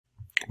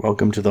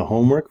Welcome to the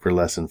homework for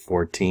lesson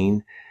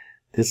 14.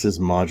 This is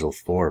module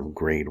 4 of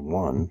grade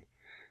 1.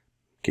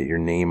 Get your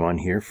name on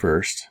here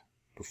first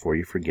before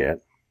you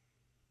forget.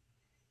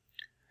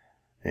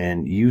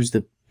 And use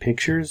the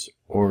pictures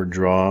or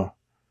draw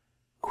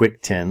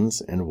quick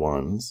tens and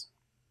ones.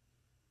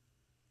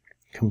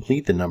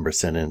 Complete the number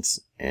sentence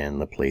and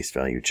the place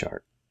value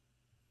chart.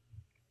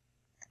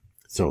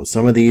 So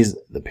some of these,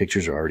 the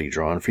pictures are already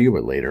drawn for you,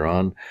 but later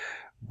on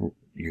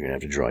you're going to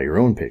have to draw your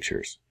own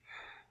pictures.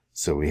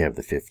 So we have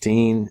the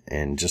 15,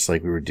 and just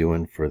like we were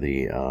doing for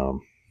the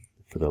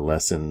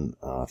lesson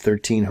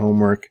 13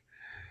 homework,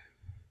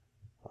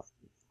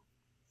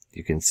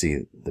 you can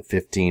see the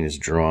 15 is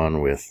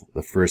drawn with,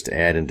 the first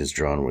addend is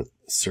drawn with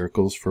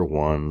circles for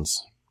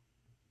ones,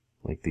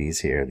 like these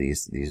here.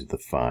 These are the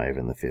 5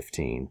 and the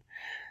 15.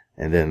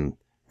 And then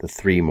the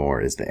 3 more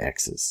is the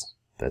x's.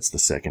 That's the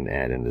second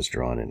addend is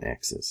drawn in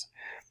x's.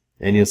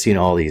 And you'll see in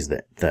all these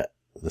that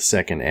the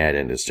second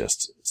addend is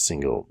just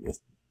single,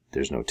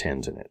 there's no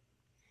tens in it.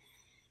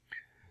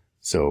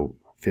 So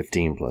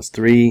 15 plus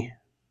 3, you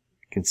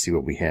can see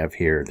what we have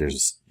here.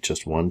 There's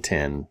just one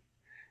 10,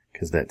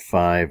 because that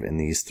 5 and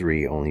these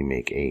 3 only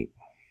make 8.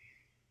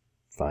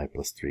 5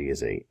 plus 3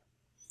 is 8.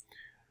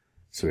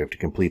 So we have to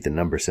complete the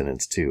number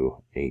sentence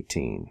too,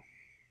 18.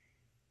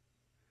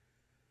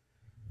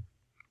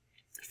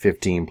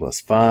 15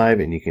 plus 5,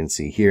 and you can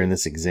see here in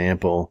this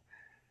example,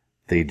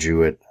 they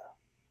drew it,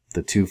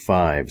 the two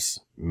 5s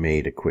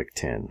made a quick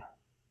 10.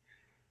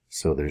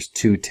 So there's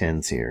two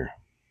 10s here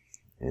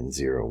and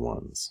 0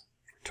 ones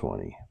for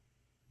 20.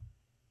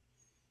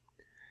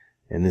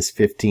 And this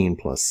 15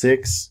 plus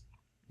 6,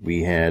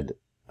 we had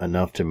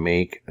enough to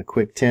make a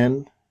quick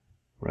 10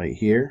 right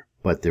here,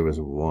 but there was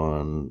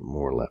one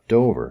more left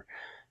over.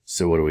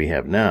 So what do we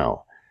have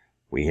now?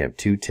 We have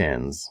two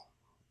 10s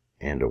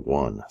and a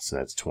 1, so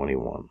that's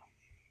 21.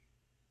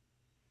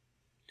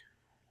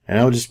 And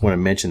I just want to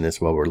mention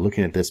this while we're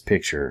looking at this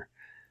picture,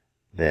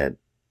 that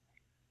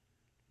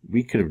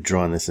we could have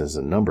drawn this as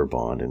a number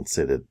bond and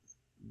said that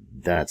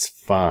that's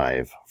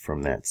 5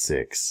 from that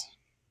 6,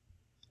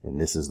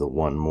 and this is the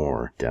one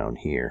more down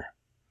here.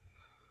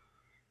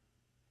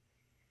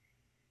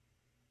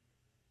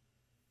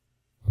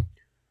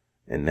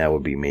 And that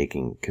would be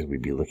making, because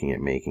we'd be looking at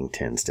making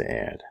 10s to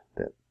add.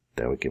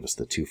 That would give us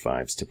the two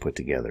 5s to put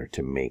together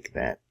to make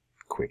that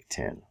quick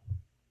 10.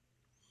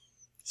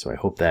 So I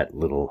hope that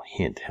little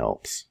hint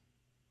helps,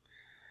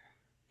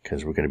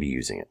 because we're going to be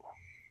using it.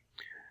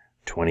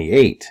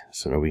 28.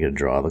 So now we got to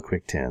draw the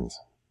quick 10s.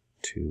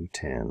 Two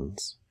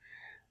 10s,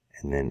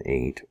 and then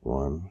 8.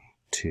 1,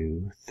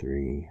 2,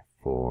 3,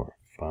 4,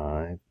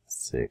 5,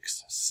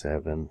 6,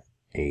 7,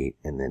 8,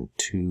 and then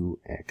two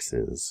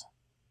x's.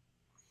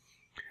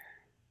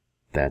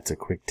 That's a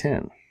quick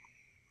 10.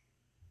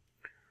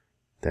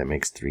 That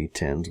makes 3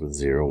 10s with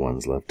 0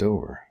 ones left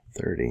over,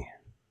 30.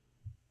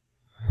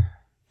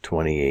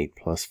 28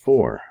 plus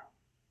 4,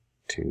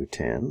 two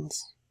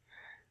 10s,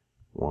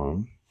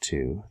 1,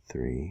 2,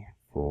 3,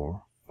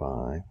 4,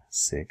 5,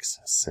 6,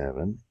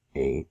 7,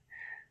 8,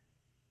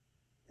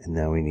 and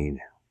now we need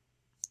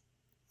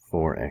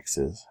 4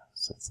 x's,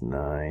 so that's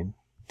 9,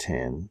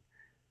 10,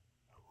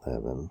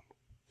 11,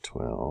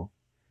 12,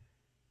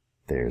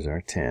 there's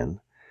our 10.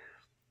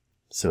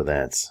 So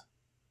that's,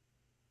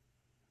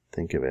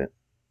 think of it,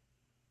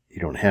 you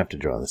don't have to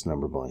draw this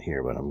number bond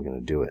here, but I'm going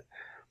to do it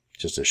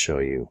just to show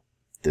you.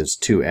 There's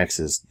two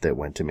x's that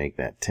went to make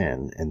that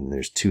 10, and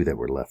there's 2 that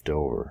were left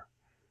over.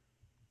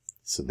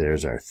 So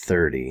there's our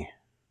 30,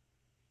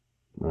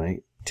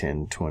 right?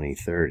 10, 20,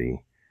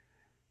 30,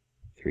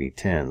 3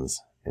 10s,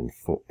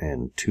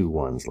 and 2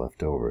 1s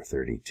left over,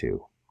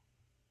 32.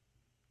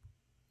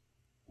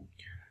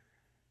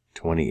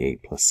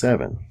 28 plus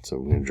 7, so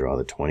we're going to draw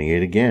the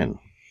 28 again.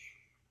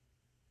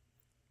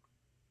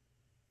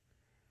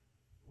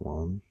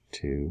 1,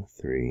 2,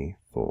 3,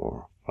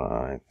 4,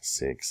 5,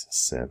 6,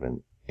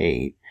 7,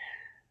 8,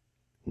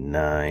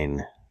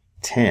 9,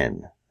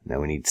 10. Now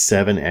we need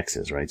 7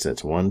 x's, right? So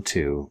that's 1,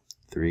 2,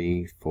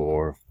 3,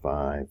 4,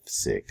 5,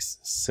 6,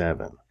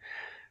 7.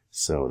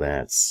 So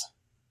that's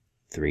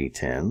 3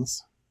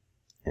 10s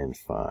and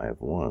 5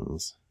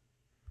 1s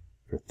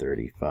for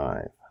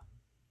 35.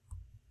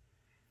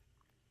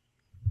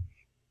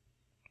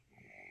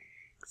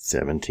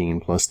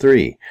 17 plus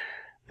 3.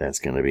 That's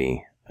going to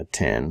be a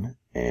 10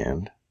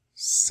 and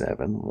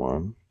 7.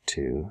 1,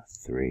 2,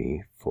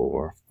 3,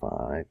 4,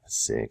 5,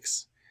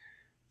 6,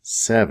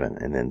 7.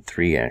 And then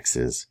 3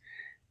 x's,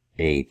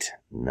 8,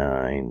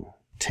 9,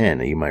 10.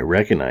 Now you might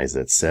recognize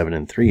that 7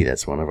 and 3.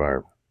 That's one of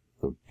our,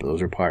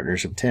 those are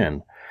partners of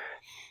 10.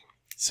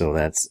 So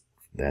that's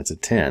a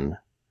 10.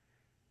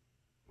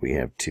 We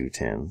have 2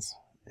 10s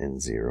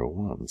and 0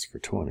 1s for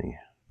 20.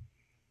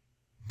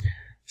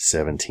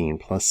 17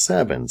 plus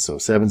 7. So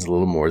 7's a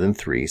little more than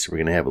 3, so we're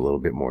going to have a little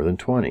bit more than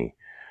 20.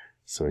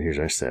 So here's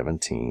our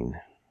 17.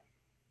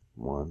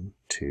 1,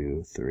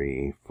 2,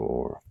 3,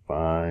 4,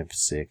 5,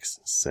 6,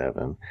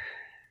 7,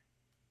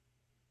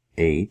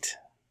 8,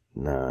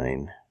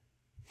 9,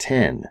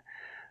 10.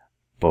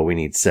 but we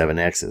need 7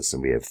 x's, so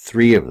we have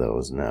 3 of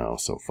those now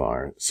so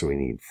far. So we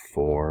need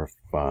 4,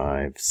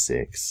 5,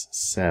 6,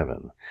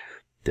 7.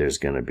 There's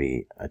going to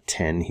be a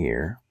 10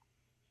 here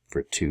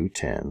for 2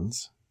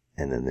 10s,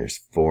 and then there's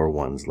 4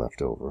 1s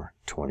left over,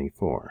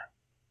 24.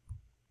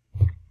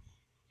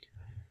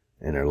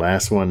 And our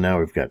last one now,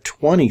 we've got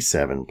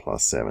 27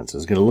 plus 7. So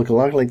it's going to look a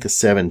lot like the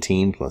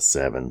 17 plus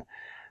 7,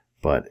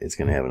 but it's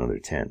going to have another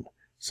 10.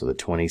 So the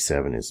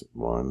 27 is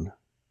 1,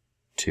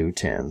 2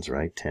 10s,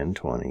 right? 10,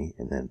 20,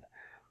 and then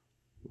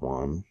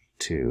 1,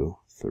 2,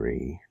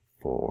 3,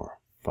 4,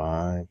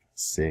 5,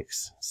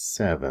 6,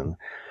 7.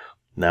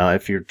 Now,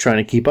 if you're trying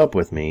to keep up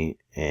with me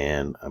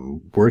and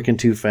I'm working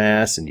too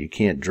fast and you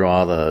can't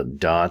draw the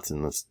dots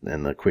and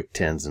the quick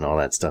tens and all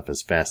that stuff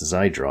as fast as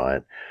I draw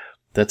it,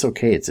 that's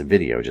okay. It's a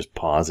video. Just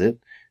pause it,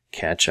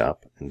 catch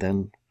up, and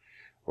then,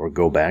 or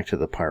go back to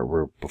the part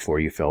where before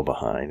you fell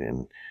behind,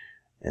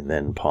 and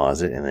then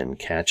pause it and then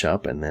catch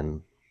up, and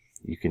then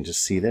you can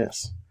just see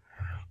this.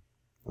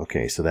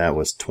 Okay, so that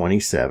was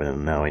 27,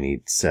 and now I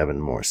need 7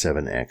 more,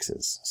 7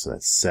 x's. So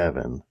that's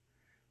 7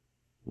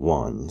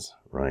 1s,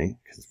 right?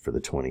 'Cause for the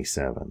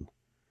 27.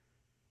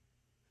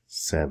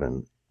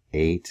 7,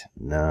 8,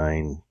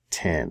 9,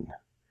 10.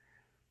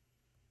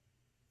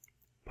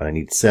 But I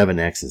need 7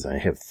 x's. I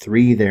have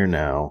 3 there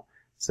now.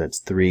 So that's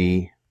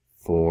 3,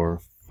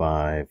 4,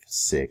 5,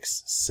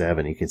 6,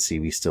 7. You can see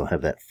we still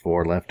have that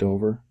 4 left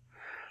over.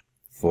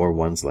 4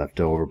 1s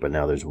left over, but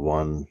now there's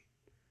 1,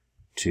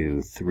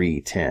 2,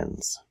 3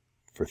 10s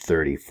for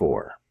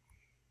 34.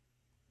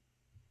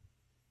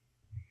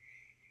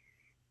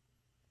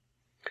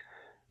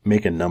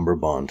 Make a number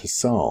bond to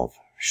solve.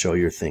 Show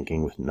your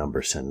thinking with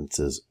number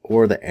sentences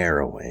or the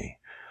arrow way,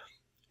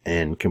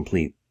 and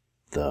complete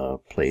the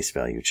place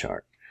value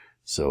chart.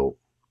 So,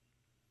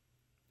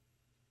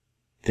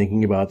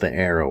 thinking about the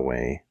arrow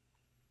way,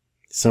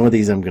 some of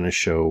these I'm going to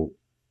show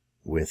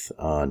with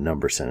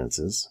number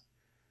sentences,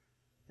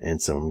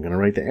 and some I'm going to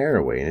write the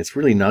arrow way, and it's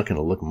really not going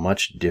to look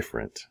much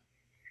different.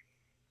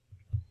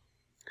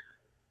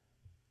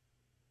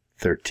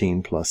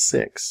 13 plus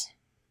 6.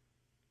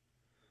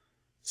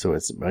 So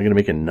I'm going to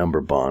make a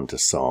number bond to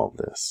solve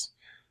this.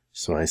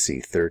 So I see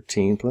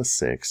 13 plus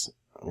 6.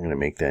 I'm going to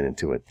make that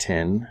into a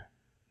 10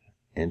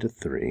 and a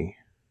 3.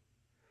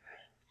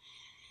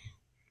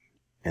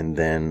 And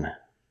then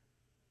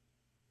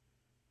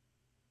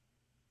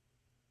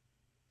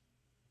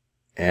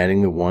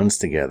adding the ones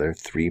together,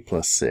 3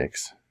 plus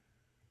 6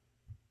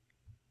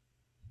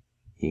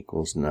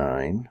 equals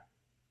 9.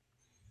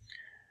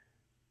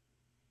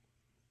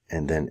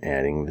 And then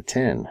adding the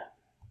 10.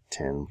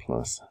 10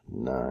 plus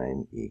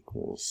 9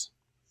 equals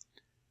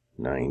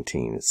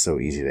 19. It's so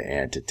easy to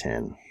add to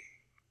 10.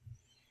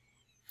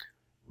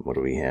 What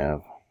do we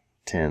have?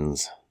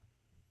 10s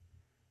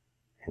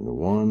and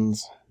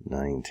 1s,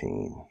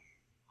 19.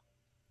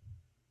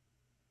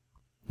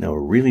 Now we're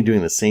really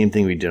doing the same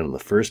thing we did on the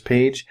first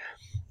page,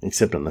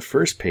 except on the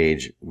first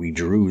page we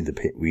drew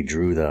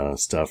the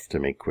stuff to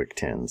make quick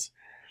tens.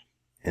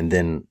 And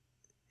then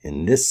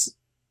in this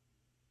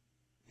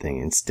thing,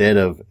 instead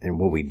of, and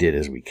what we did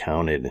is we'd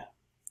count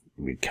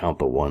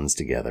the ones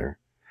together,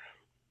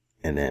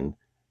 and then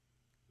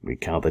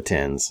we'd count the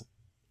tens,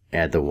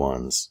 add the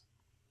ones,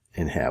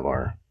 and have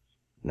our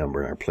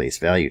number in our place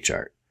value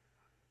chart.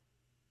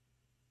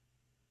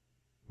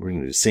 We're going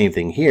to do the same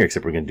thing here,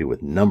 except we're going to do it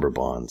with number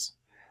bonds,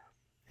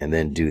 and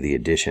then do the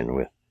addition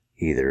with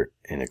either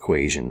an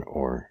equation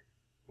or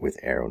with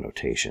arrow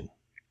notation.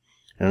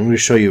 And I'm going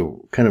to show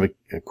you kind of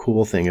a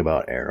cool thing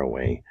about arrow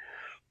way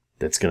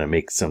that's going to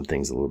make some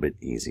things a little bit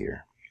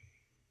easier.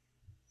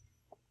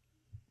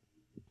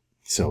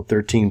 So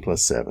 13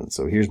 plus 7.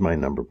 So here's my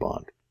number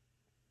bond.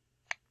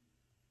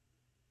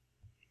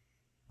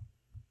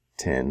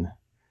 10,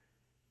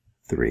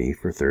 3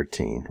 for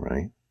 13,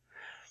 right?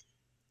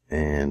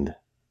 And,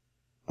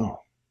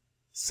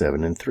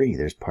 7 and 3.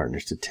 There's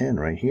partners to 10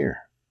 right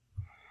here.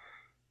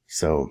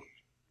 So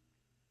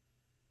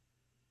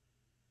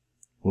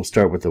we'll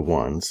start with the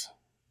ones.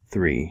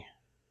 3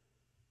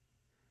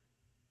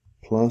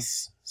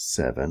 plus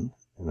 7,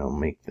 and I'll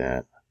make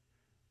that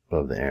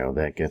above the arrow.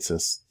 That gets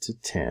us to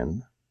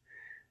 10.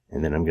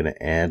 And then I'm going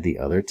to add the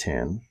other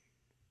 10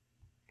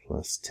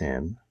 plus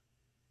 10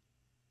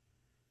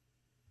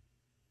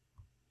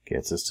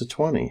 gets us to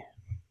 20.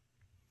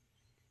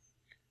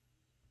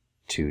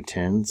 2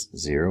 10s,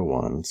 0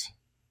 1s,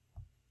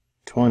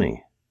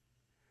 20.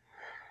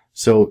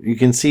 So you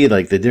can see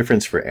like the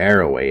difference for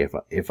arrow way.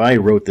 If I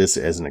wrote this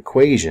as an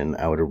equation,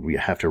 I would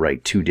have to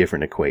write 2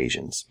 different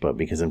equations. But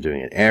because I'm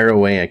doing it arrow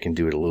way, I can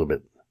do it a little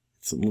bit.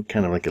 It's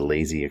kind of like a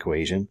lazy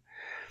equation.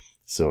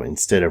 So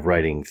instead of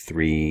writing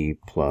 3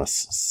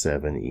 plus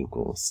 7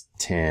 equals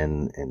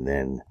 10, and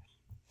then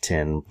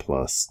 10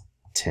 plus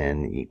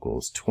 10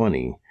 equals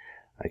 20,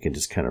 I can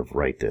just kind of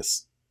write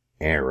this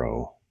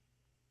arrow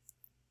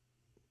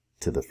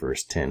to the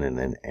first 10 and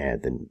then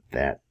add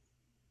that,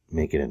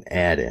 make it an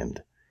add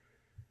end.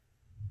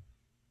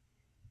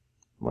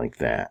 Like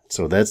that.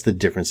 So that's the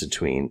difference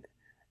between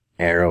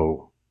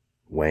arrow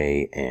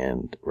way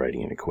and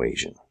writing an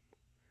equation.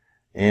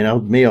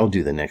 And maybe I'll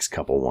do the next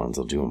couple ones.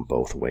 I'll do them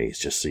both ways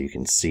just so you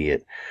can see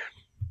it.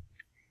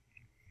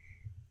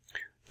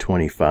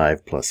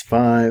 25 plus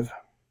 5.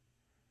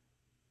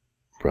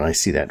 Well, I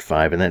see that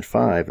 5 and that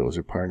 5. Those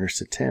are partners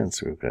to 10.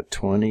 So we've got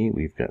 20.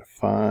 We've got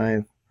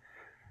 5.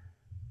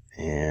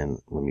 And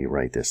let me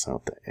write this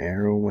out the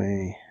arrow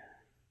way.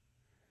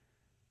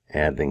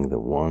 Adding the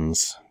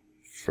ones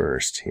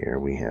first here.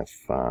 We have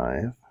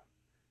 5.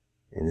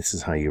 And this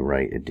is how you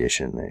write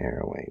addition the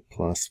arrow way.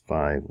 Plus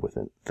 5 with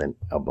it then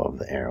above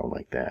the arrow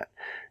like that.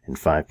 And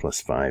 5 plus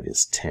 5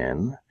 is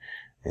 10.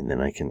 And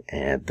then I can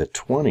add the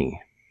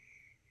 20.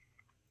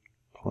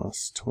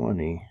 Plus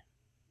 20.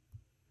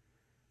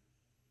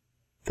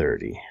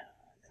 30,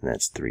 and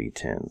that's 3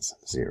 10s,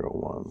 0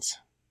 1s.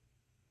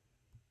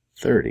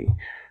 30.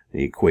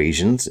 The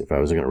equations, if I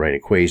was going to write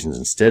equations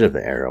instead of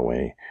the arrow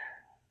way,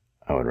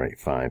 I would write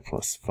 5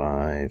 plus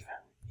 5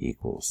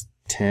 equals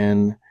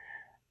 10,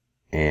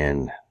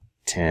 and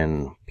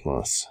 10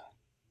 plus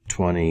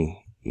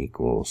 20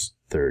 equals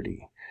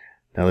 30.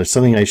 Now there's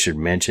something I should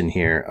mention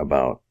here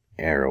about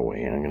arrow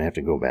way, and I'm going to have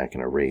to go back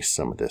and erase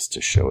some of this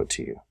to show it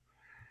to you.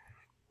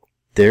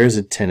 There's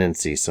a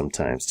tendency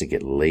sometimes to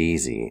get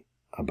lazy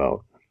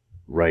about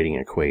writing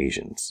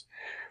equations.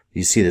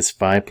 You see this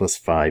 5 plus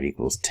 5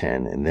 equals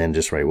 10, and then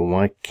just write, well,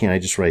 why can't I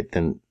just write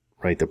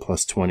the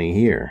plus 20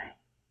 here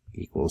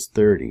equals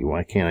 30?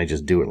 Why can't I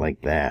just do it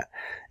like that?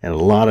 And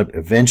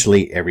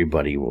eventually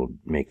everybody will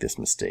make this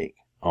mistake.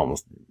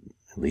 Almost,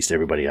 at least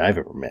everybody I've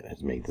ever met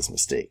has made this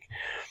mistake.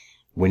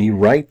 When you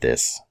write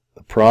this,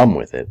 the problem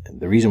with it,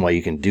 the reason why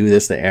you can do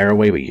this the arrow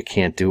way, but you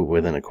can't do it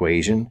with an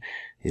equation,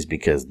 is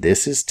because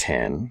this is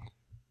 10,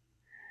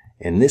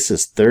 and this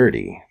is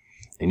 30.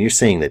 And you're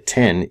saying that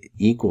 10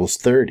 equals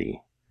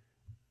 30,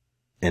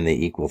 and they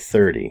equal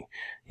 30.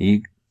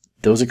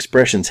 Those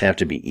expressions have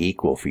to be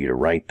equal for you to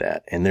write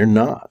that, and they're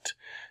not.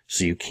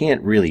 So you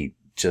can't really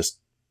just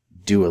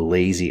do a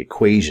lazy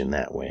equation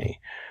that way.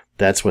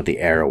 That's what the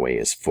arrow way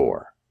is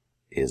for,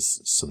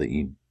 is so that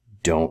you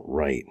don't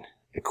write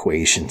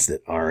equations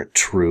that aren't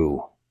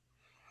true.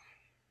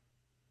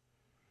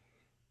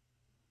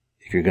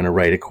 If you're going to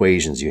write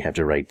equations, you have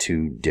to write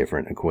two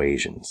different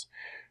equations.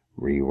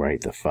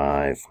 Rewrite the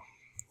 5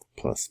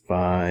 plus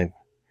 5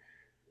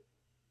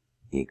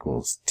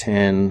 equals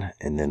 10,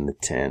 and then the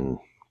 10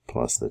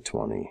 plus the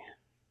 20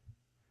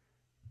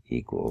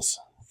 equals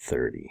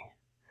 30.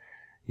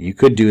 You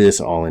could do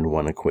this all in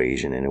one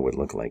equation, and it would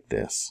look like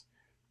this.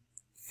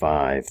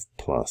 5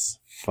 plus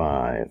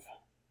 5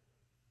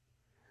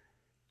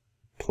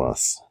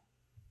 plus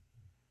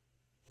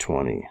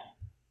 20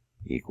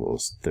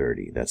 equals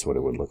 30. That's what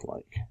it would look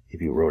like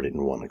if you wrote it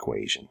in one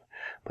equation.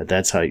 But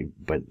that's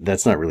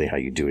not really how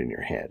you do it in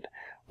your head.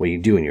 What you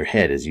do in your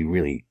head is you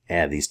really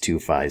add these two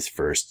 5s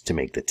first to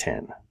make the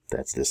 10.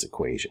 That's this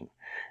equation.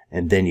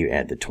 And then you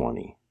add the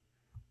 20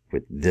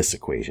 with this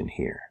equation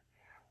here.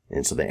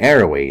 And so the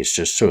arrow way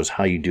just shows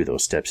how you do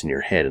those steps in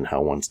your head and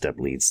how one step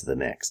leads to the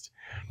next.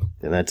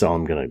 And that's all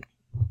I'm going to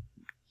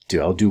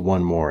do. I'll do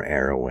one more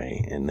arrow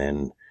way, and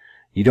then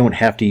you don't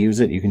have to use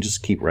it. You can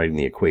just keep writing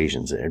the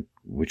equations,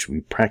 which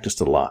we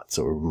practiced a lot,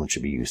 so everyone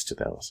should be used to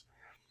those.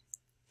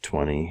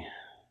 20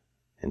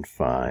 and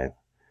 5.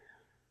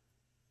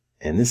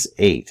 And this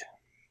 8.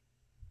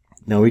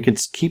 Now we could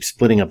keep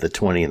splitting up the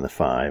 20 and the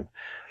 5,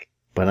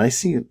 but I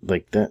see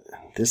like that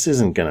this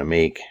isn't going to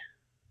make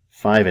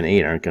 5 and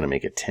 8 aren't going to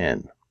make a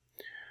 10.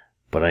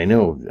 But I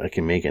know I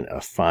can make a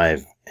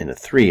 5 and a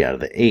 3 out of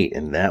the 8,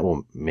 and that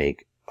will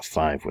make a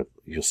 5 with,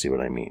 you'll see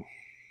what I mean.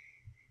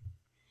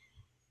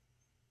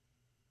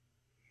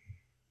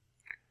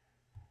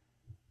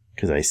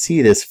 Because I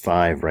see this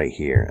 5 right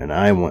here, and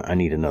I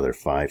need another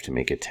 5 to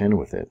make a 10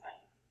 with it.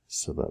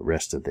 So the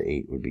rest of the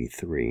 8 would be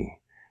 3.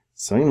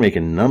 So I'm going to make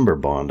a number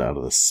bond out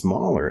of the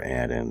smaller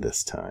add-in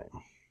this time.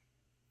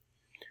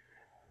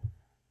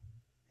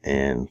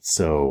 And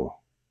so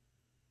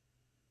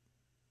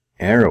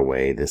arrow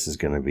way, this is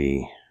going to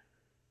be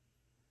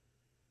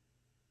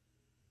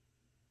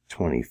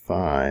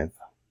 25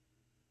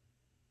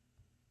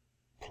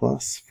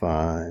 plus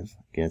 5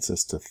 gets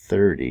us to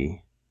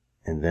 30,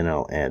 and then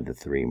I'll add the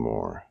 3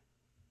 more,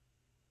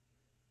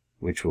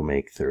 which will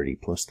make 30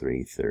 plus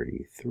 3,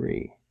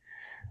 33.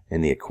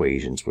 And the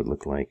equations would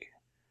look like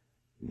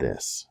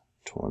this.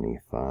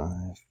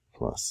 25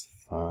 plus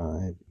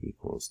 5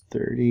 equals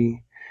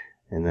 30,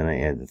 and then I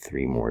add the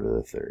 3 more to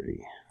the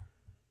 30.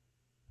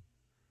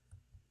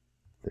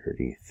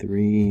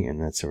 33,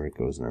 and that's where it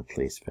goes in our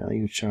place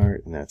value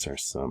chart, and that's our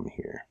sum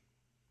here.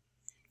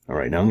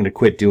 Alright, now I'm going to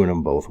quit doing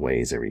them both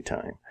ways every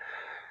time.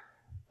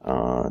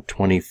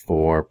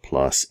 24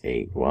 plus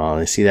 8. Well,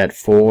 I see that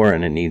 4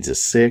 and it needs a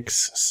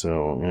 6,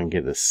 so I'm going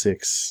to get a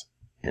 6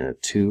 and a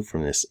 2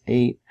 from this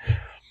 8.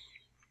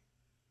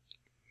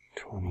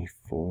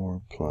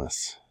 24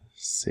 plus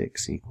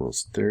 6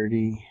 equals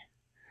 30,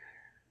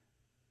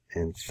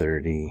 and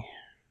 30,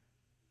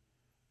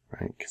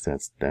 right,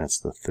 because that's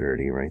the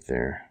 30 right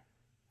there,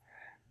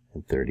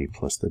 and 30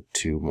 plus the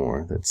 2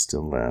 more that's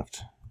still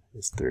left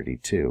is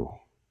 32.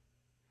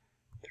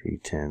 3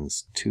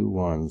 10s, 2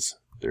 1s,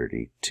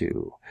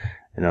 32.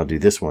 And I'll do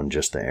this one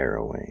just the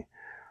arrow way.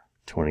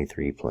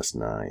 23 plus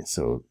 9.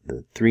 So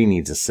the 3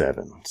 needs a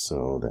 7.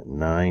 So that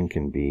 9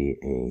 can be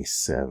a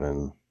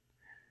 7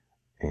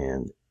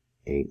 and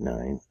 8,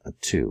 9, a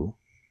 2.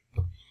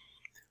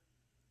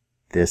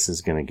 This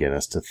is going to get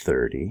us to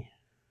 30.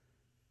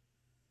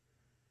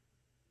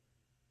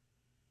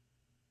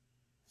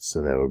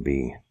 So that would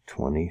be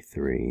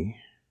 23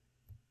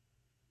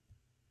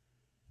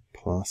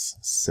 plus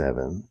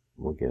 7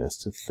 will get us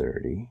to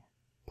 30,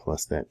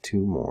 plus that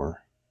 2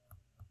 more,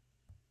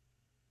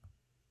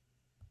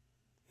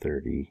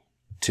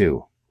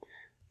 32.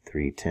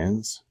 3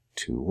 10s,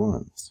 2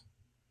 1s,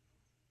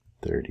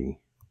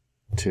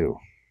 32.